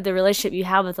out of the relationship you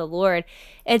have with the Lord,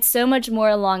 it's so much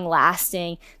more long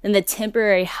lasting than the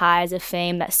temporary highs of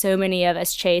fame that so many of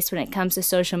us chase when it comes to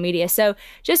social media. So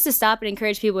just to stop and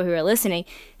encourage people who are listening,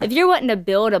 if you're wanting to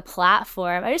build a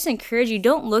platform, I just encourage you,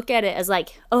 don't look at it as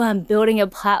like, oh, I'm building a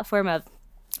platform of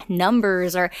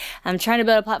numbers, or I'm trying to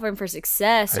build a platform for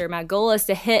success, or my goal is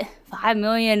to hit 5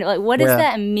 million. Like, what does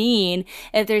that mean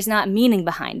if there's not meaning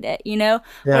behind it?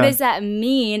 What does that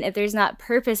mean if there's not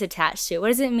purpose attached to it? What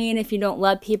does it mean if you don't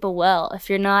love people well, if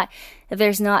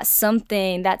there's not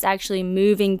something that's actually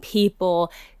moving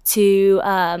people to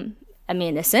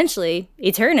essentially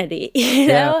eternity,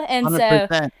 and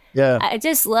 100%. So I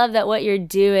just love that what you're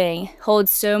doing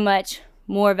holds so much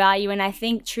more value, and I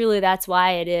think truly that's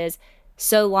why it is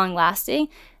so long lasting.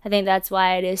 I think that's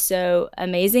why it is so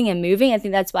amazing and moving. I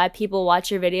think that's why people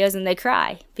watch your videos and they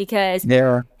cry, because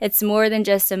it's more than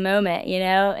just a moment,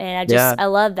 and I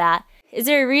love that. Is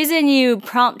there a reason you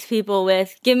prompt people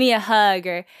with give me a hug,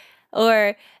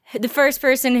 or the first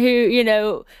person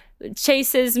who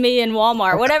chases me in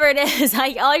Walmart, whatever it is?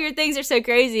 Like, all your things are so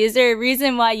crazy. Is there a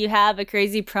reason why you have a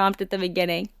crazy prompt at the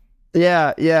beginning?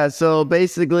 So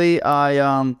basically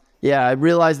I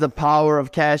realized the power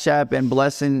of Cash App and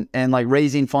blessing and like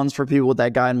raising funds for people with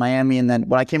that guy in Miami. And then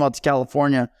when I came out to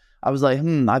California, I was like,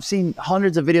 I've seen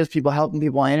hundreds of videos, people helping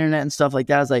people on the internet and stuff like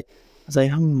that. I was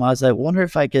like, wonder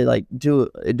if I could like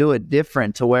do it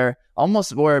different, to where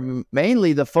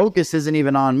mainly the focus isn't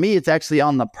even on me. It's actually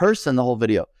on the person, the whole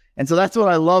video. And so that's what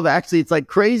I love. Actually, it's like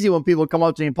crazy when people come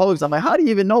up to me in public. I'm like, how do you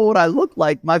even know what I look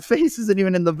like? My face isn't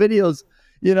even in the videos.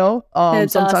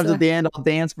 Sometimes awesome. At the end I'll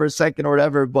dance for a second or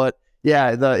whatever, but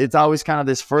it's always kind of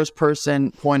this first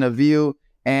person point of view.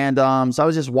 And so I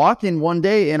was just walking one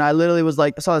day and I literally was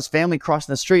like, I saw this family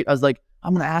crossing the street. I was like,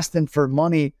 I'm gonna ask them for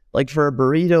money, like for a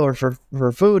burrito or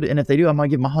for food, and if they do, I'm gonna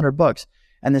give them $100.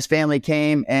 And this family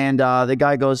came and the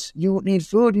guy goes, you need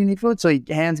food? So he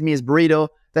hands me his burrito.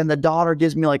 Then the daughter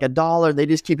gives me like $1. They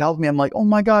just keep helping me. I'm like, oh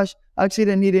my gosh, I actually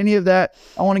didn't need any of that.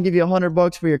 I want to give you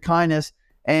 $100 for your kindness.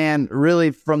 And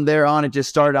really from there on, it just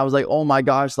started. I was like, oh my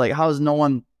gosh, like, how has no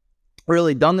one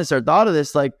really done this or thought of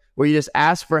this? Like, where you just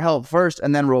ask for help first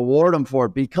and then reward them for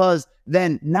it, because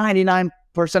then 99%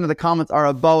 of the comments are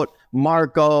about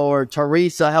Marco or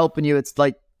Teresa helping you. It's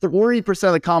like 40%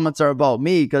 of the comments are about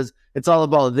me, because it's all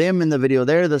about them in the video.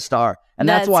 They're the star. And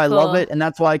that's why cool. I love it. And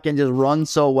that's why I can just run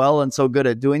so well and so good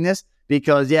at doing this,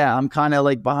 because I'm kind of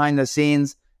like behind the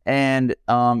scenes. And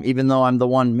even though I'm the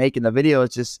one making the video,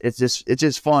 it's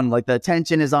just fun. Like, the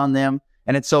attention is on them,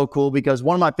 and it's so cool, because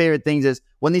one of my favorite things is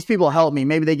when these people help me,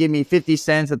 maybe they give me 50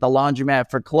 cents at the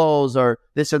laundromat for clothes or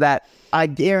this or that. I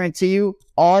guarantee you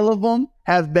all of them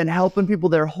have been helping people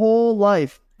their whole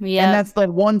life. Yeah. And that's like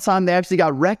one time they actually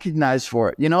got recognized for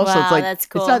it, Wow, so it's like, that's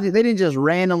cool. It's not, they didn't just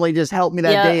randomly just help me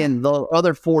that day, and the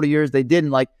other 40 years they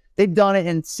didn't. Like, they've done it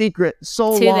in secret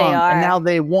so long, and now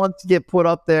they want to get put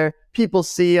up there. People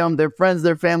see them, their friends,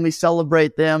 their family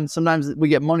celebrate them. Sometimes we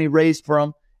get money raised for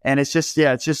them, and it's just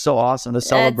so awesome to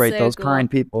celebrate those cool. kind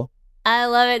people. I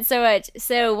love it so much.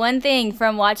 So one thing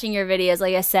from watching your videos,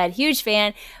 like I said, huge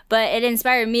fan, but it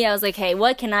inspired me. I was like, hey,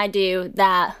 what can I do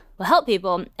that will help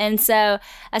people. And so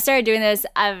I started doing this.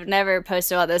 I've never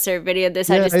posted about this or videoed this.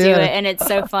 I just do it, and it's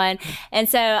so fun. And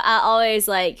so I always,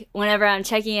 like, whenever I'm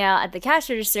checking out at the cash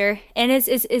register, and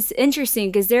it's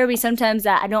interesting because there will be sometimes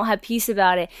that I don't have peace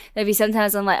about it. There'll be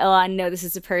sometimes I'm like, oh, I know this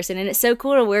is a person. And it's so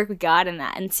cool to work with God in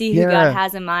that and see who God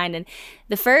has in mind. And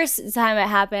the first time it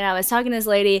happened, I was talking to this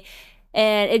lady,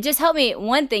 and it just helped me.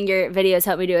 One thing your videos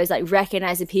helped me do is like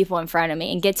recognize the people in front of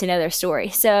me and get to know their story.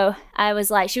 So I was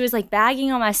like, she was like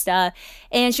bagging on my stuff,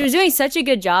 and she was doing such a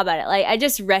good job at it. Like, I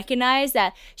just recognized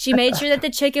that she made sure that the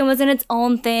chicken was in its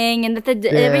own thing, and that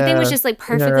everything was just like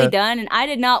perfectly done. And I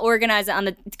did not organize it on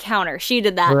the counter. She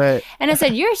did that. Right. And I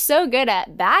said, you're so good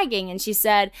at bagging. And she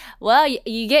said, well,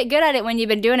 you get good at it when you've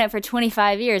been doing it for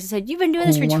 25 years. I said, you've been doing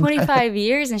this for 25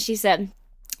 years? And she said,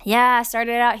 yeah, I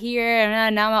started out here,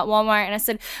 and now I'm at Walmart. And I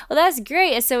said, well, that's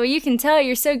great. I said, well, you can tell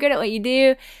you're so good at what you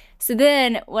do. So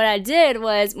then what I did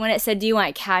was, when it said, do you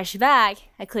want cash back?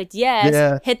 I clicked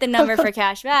yes, hit the number for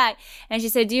cash back. And she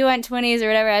said, do you want 20s or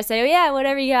whatever? I said, oh, yeah,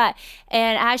 whatever you got.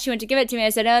 And as she went to give it to me, I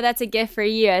said, oh, that's a gift for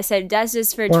you. I said, that's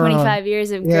just for 25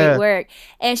 years of great work.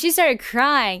 And she started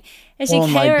crying. And she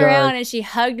came around and she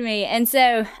hugged me. And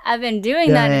so I've been doing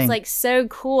that. And it's like so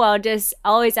cool. I'll just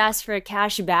always ask for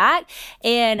cash back.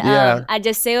 And I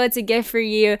just say, oh, it's a gift for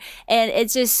you. And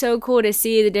it's just so cool to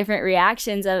see the different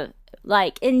reactions of,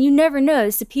 like, and you never know.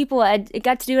 It's the people. I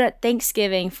got to do it at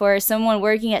Thanksgiving for someone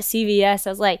working at CVS. I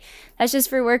was like, that's just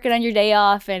for working on your day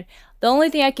off. And the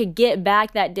only thing I could get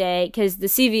back that day, because the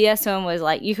CVS one was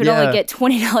like, you could only get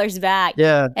 $20 back.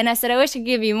 Yeah. And I said, I wish I could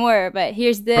give you more, but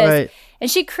here's this. Right.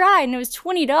 And she cried, and it was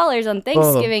 $20 on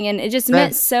Thanksgiving, and it just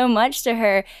meant so much to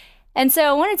her. And so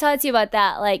I want to talk to you about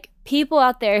that, like, people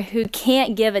out there who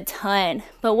can't give a ton,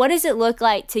 but what does it look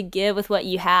like to give with what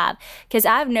you have? Because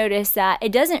I've noticed that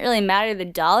it doesn't really matter the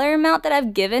dollar amount that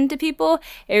I've given to people.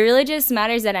 It really just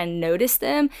matters that I notice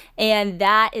them, and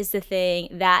that is the thing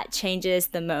that changes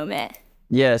the moment.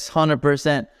 Yes,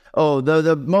 100%. Oh,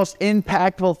 the most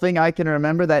impactful thing I can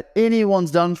remember that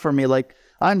anyone's done for me, like,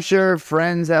 I'm sure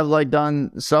friends have like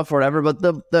done stuff or whatever, but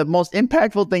the most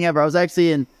impactful thing ever, I was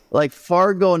actually in like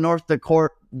Fargo, North Dakota,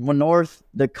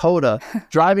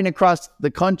 driving across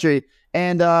the country,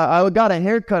 and I got a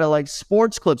haircut at like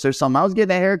Sports Clips or something. I was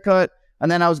getting a haircut, and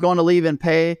then I was going to leave and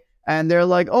pay, and they're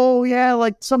like, oh yeah,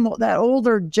 like that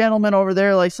older gentleman over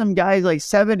there, like some guy's like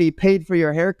 70 paid for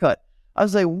your haircut. I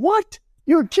was like, what?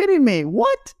 You're kidding me.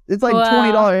 What? It's like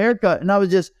 $20 haircut. And I was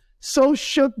just so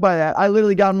shook by that. I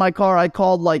literally got in my car. I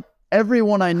called like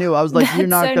everyone I knew. I was like, you're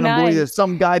not going to believe this.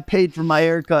 Some guy paid for my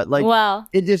haircut. Like,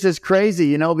 it just is crazy,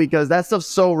 you know, because that stuff's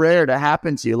so rare to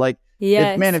happen to you. Like,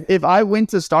 if I went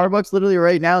to Starbucks literally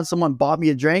right now and someone bought me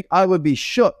a drink, I would be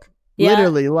shook.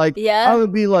 Literally. Like, I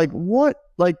would be like, what?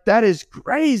 Like, that is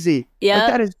crazy. Like,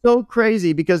 that is so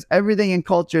crazy, because everything in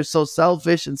culture is so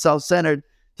selfish and self-centered.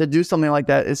 To do something like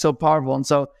that is so powerful. And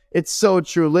so it's so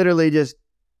true. Literally just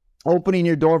opening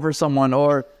your door for someone,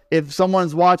 or if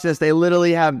someone's watching this, they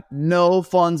literally have no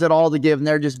funds at all to give and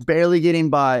they're just barely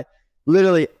getting by.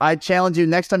 Literally, I challenge you,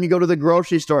 next time you go to the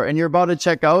grocery store and you're about to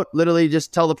check out, literally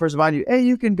just tell the person behind you, hey,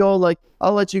 you can go, like,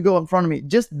 I'll let you go in front of me.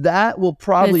 Just that will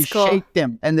probably shake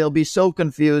them, and they'll be so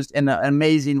confused in an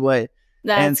amazing way.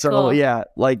 And so,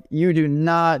 like, you do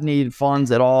not need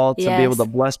funds at all to be able to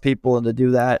bless people and to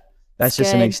do that. That's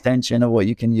just an extension of what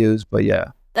you can use. But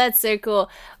that's so cool.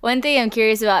 One thing I'm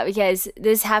curious about, because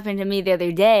this happened to me the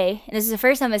other day, and this is the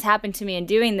first time this happened to me in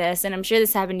doing this, and I'm sure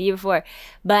this happened to you before,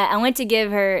 but I went to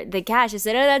give her the cash. I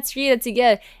said, oh, that's for you, that's a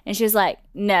gift. And she was like,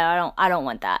 no, I don't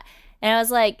want that. And I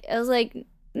was like,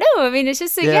 no, I mean, it's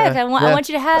just a gift. I want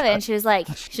you to have it. And she was like,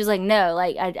 no,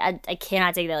 like, I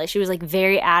cannot take that. Like, she was like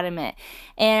very adamant.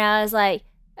 And I was like,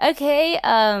 okay,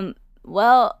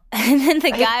 well, and then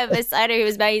the guy beside her who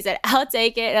was by, he said, I'll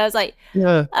take it. And I was like,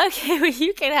 okay, well,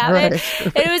 you can have it.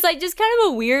 And it was like just kind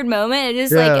of a weird moment. It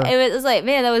just like, it was like,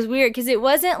 man, that was weird. Because it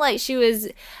wasn't like she was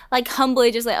like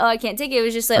humbly just like, oh, I can't take it. It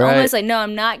was just like almost like, no,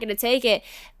 I'm not going to take it.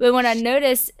 But when I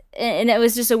noticed, and it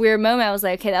was just a weird moment, I was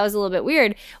like, okay, that was a little bit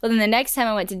weird. Well, then the next time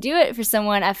I went to do it for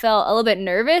someone, I felt a little bit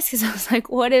nervous, because I was like,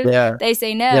 what if they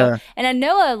say no? And I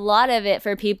know a lot of it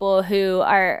for people who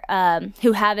are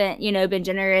who haven't, been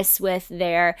generous with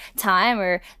their time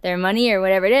or their money or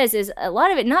whatever it is a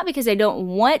lot of it not because they don't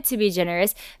want to be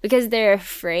generous, because they're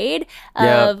afraid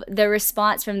of the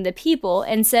response from the people.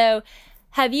 And so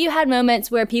have you had moments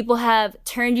where people have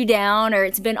turned you down, or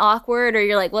it's been awkward, or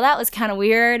you're like, well, that was kind of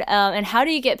weird? And how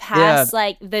do you get past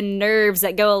like the nerves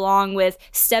that go along with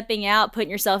stepping out, putting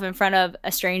yourself in front of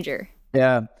a stranger?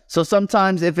 Yeah. So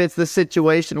sometimes if it's the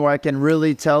situation where I can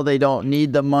really tell they don't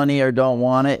need the money or don't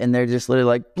want it, and they're just literally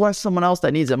like, bless someone else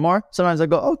that needs it more, sometimes I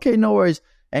go, okay, no worries.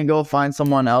 and go find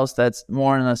someone else that's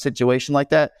more in a situation like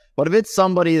that. But if it's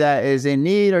somebody that is in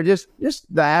need or just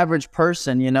the average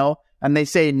person, you know, and they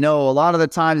say no, a lot of the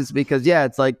times it's because, yeah,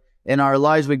 it's like in our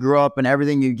lives, we grew up and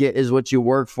everything you get is what you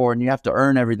work for and you have to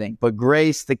earn everything. But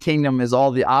grace, the kingdom, is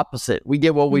all the opposite. We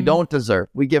get what we don't deserve.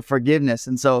 We get forgiveness.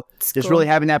 And so just really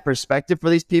having that perspective for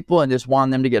these people and just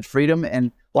wanting them to get freedom.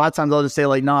 And a lot of times they'll just say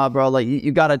like, nah, bro, like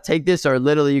you got to take this or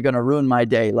literally you're going to ruin my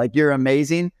day. Like, you're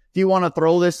amazing. If you want to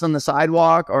throw this on the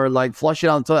sidewalk or like flush it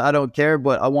on the toilet, I don't care,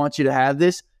 but I want you to have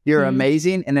this. You're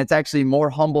amazing. And it's actually more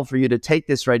humble for you to take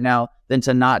this right now than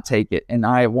to not take it. And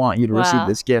I want you to receive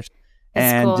this gift.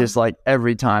 And just like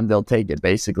every time they'll take it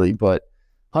basically, but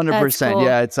 100%.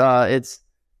 Yeah.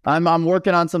 I'm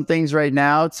working on some things right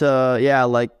now to,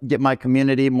 like get my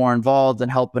community more involved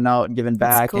and helping out and giving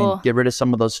back and get rid of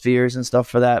some of those fears and stuff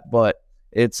for that. But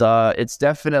it's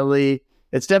definitely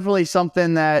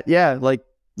something that, like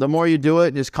the more you do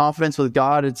it, just confidence with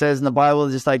God. It says in the Bible,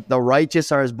 just like the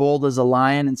righteous are as bold as a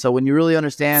lion. And so when you really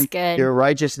understand your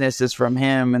righteousness is from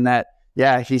him and that,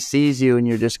 he sees you and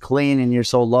you're just clean and you're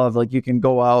so loved. Like you can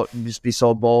go out and just be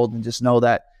so bold and just know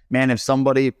that, man, if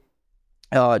somebody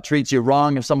treats you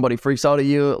wrong, if somebody freaks out at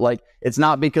you, like it's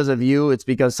not because of you. It's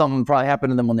because something probably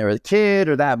happened to them when they were a kid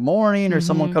or that morning or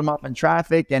someone come up in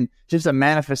traffic, and just a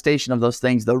manifestation of those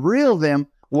things. The real them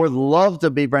would love to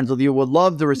be friends with you, would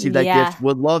love to receive that gift,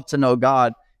 would love to know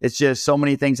God. It's just so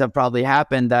many things have probably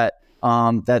happened that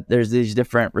that there's these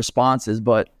different responses,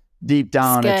 but deep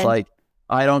down it's like,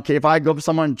 I don't care if I go up to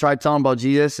someone and try to tell them about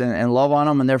Jesus and love on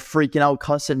them and they're freaking out,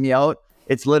 cussing me out.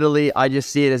 It's literally, I just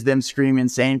see it as them screaming,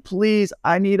 saying, please,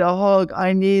 I need a hug.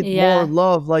 I need more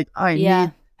love. Like I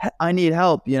need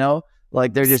help, you know,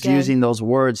 like they're just using those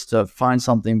words to find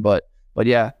something. But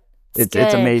yeah, it's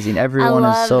amazing. Everyone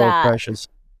is so precious.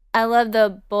 I love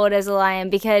the bold as a lion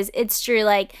because it's true.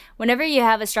 Like whenever you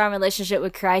have a strong relationship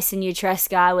with Christ and you trust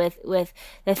God with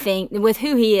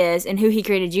who he is and who he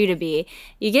created you to be,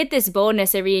 you get this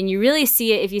boldness over you, and you really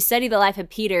see it if you study the life of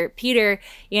Peter. Peter,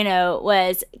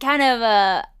 was kind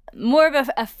of more of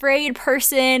a afraid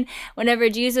person. Whenever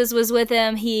Jesus was with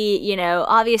him, he,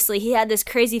 obviously he had this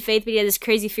crazy faith, but he had this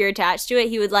crazy fear attached to it.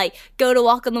 He would like go to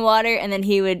walk on the water and then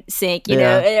he would sink,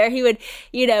 or he would,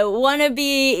 want to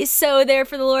be so there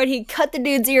for the Lord. He'd cut the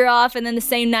dude's ear off, and then the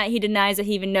same night he denies that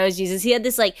he even knows Jesus. He had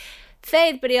this like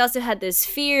faith, but he also had this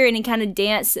fear, and he kind of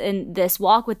danced in this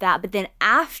walk with that. But then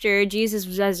after Jesus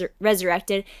was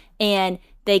resurrected and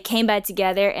they came back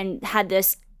together and had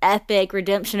this epic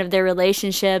redemption of their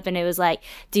relationship, and it was like,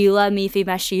 do you love me? Feed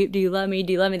my sheep. Do you love me?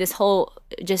 This whole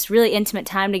just really intimate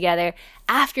time together.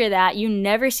 After that, you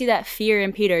never see that fear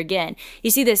in Peter again.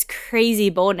 You see this crazy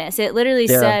boldness. It literally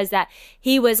says that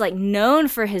he was like known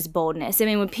for his boldness. I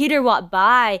mean, when Peter walked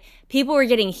by, people were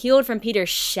getting healed from Peter's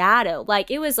shadow.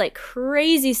 Like it was like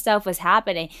crazy stuff was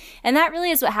happening. And that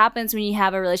really is what happens when you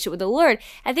have a relationship with the Lord.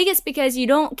 I think it's because you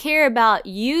don't care about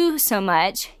you so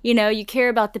much. You care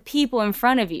about the people in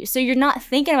front of you. So you're not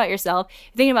thinking about yourself,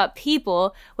 you're thinking about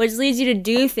people, which leads you to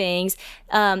do things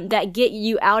that get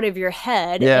you out of your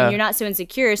head, and you're not so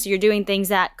insecure. So you're doing things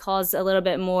that cause a little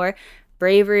bit more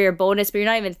bravery or boldness, but you're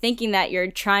not even thinking that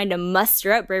you're trying to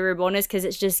muster up bravery or boldness because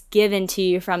it's just given to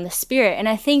you from the Spirit. And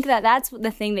I think that that's the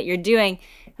thing that you're doing.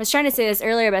 I was trying to say this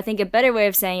earlier, but I think a better way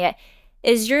of saying it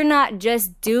is you're not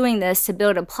just doing this to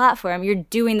build a platform, you're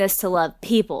doing this to love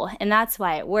people. And that's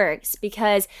why it works,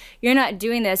 because you're not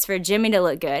doing this for Jimmy to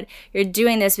look good. You're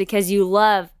doing this because you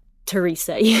love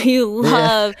Teresa, you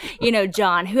love,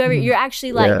 John, whoever. You're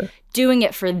actually like doing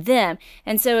it for them.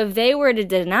 And so if they were to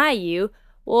deny you,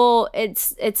 well,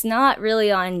 it's not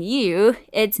really on you.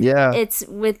 It's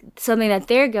with something that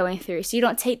they're going through. So you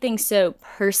don't take things so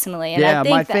personally. And I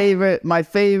think my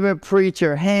favorite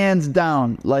preacher, hands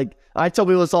down. Like I tell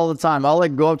people this all the time. I'll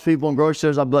like go up to people in grocery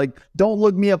stores. I'll be like, don't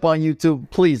look me up on YouTube.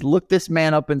 Please look this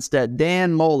man up instead.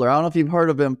 Dan Moeller. I don't know if you've heard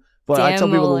of him, but I tell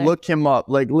people to look him up.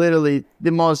 Like literally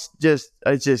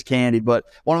it's just candy. But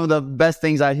one of the best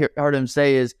things I heard him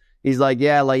say is, he's like,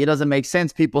 it doesn't make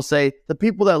sense. People say the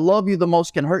people that love you the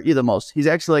most can hurt you the most. He's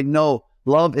actually like, no,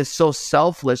 love is so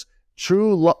selfless.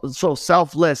 True love, so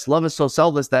selfless. Love is so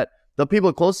selfless that the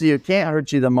people close to you can't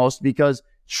hurt you the most, because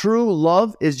true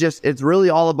love is it's really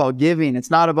all about giving.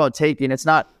 It's not about taking. It's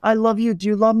not, I love you. Do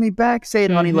you love me back? Say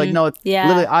it, honey. Like, no, it's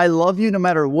literally, I love you no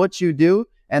matter what you do.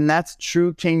 And that's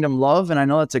true kingdom love. And I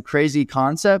know that's a crazy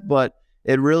concept, but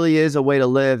it really is a way to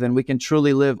live. And we can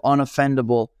truly live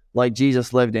unoffendable like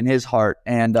Jesus lived in his heart.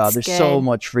 And there's so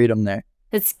much freedom there.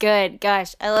 That's good.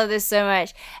 Gosh, I love this so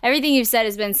much. Everything you've said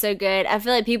has been so good. I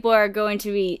feel like people are going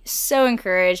to be so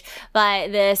encouraged by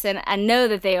this, and I know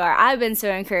that they are. I've been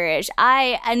so encouraged.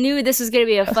 I knew this was going to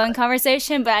be a fun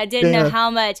conversation, but I didn't know Yeah. how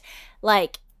much,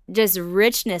 like, just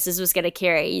richness this was going to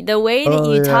carry. The way that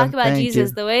Oh you yeah. talk about Thank Jesus,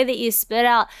 you. the way that you spit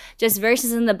out just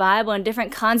verses in the Bible and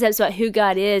different concepts about who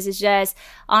God is just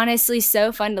honestly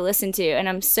so fun to listen to. And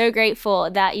I'm so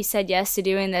grateful that you said yes to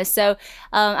doing this. So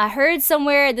I heard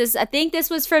somewhere this, I think this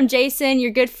was from Jason,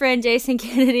 your good friend Jason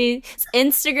Kennedy's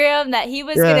Instagram, that Yeah. he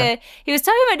was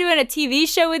talking about doing a TV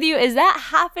show with you. Is that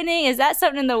happening? Is that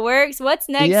something in the works? What's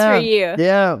next for Yeah, you?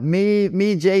 yeah.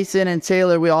 Me, Jason, and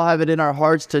Taylor, we all have it in our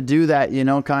hearts to do that,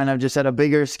 kind of just at a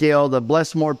bigger scale, to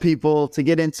bless more people, to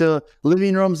get into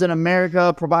living rooms in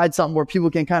America, provide something where people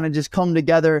can kind of just come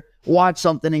together, watch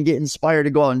something, and get inspired to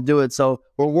go out and do it. So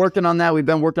we're working on that. We've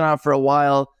been working on it for a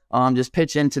while, just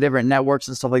pitching to different networks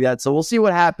and stuff like that. So we'll see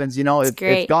what happens. It's If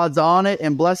great. God's on it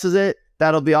and blesses it,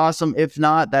 that'll be awesome. If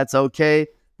not, that's okay.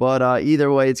 But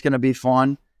either way, it's going to be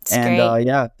fun. It's And great.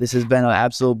 yeah, this has been an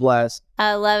absolute blast.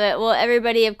 I love it. Well,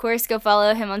 everybody, of course, go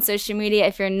follow him on social media.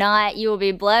 If you're not, you will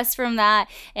be blessed from that.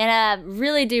 And I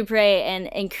really do pray and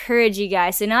encourage you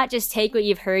guys to not just take what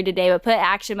you've heard today, but put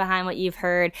action behind what you've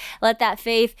heard. Let that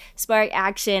faith spark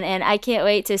action. And I can't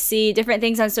wait to see different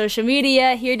things on social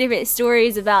media, hear different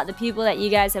stories about the people that you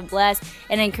guys have blessed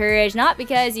and encouraged, not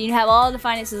because you have all the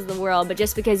finances of the world, but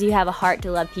just because you have a heart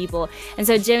to love people. And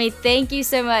so, Jimmy, thank you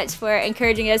so much for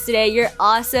encouraging us today. You're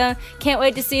awesome. Can't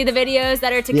wait to see the videos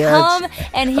that are to come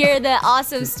and hear the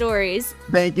awesome stories.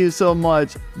 Thank you so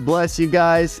much. Bless you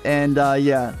guys. And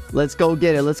yeah, let's go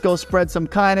get it. Let's go spread some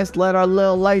kindness. Let our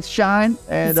little lights shine.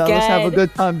 And let's have a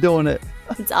good time doing it.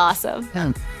 It's awesome.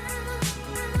 Yeah.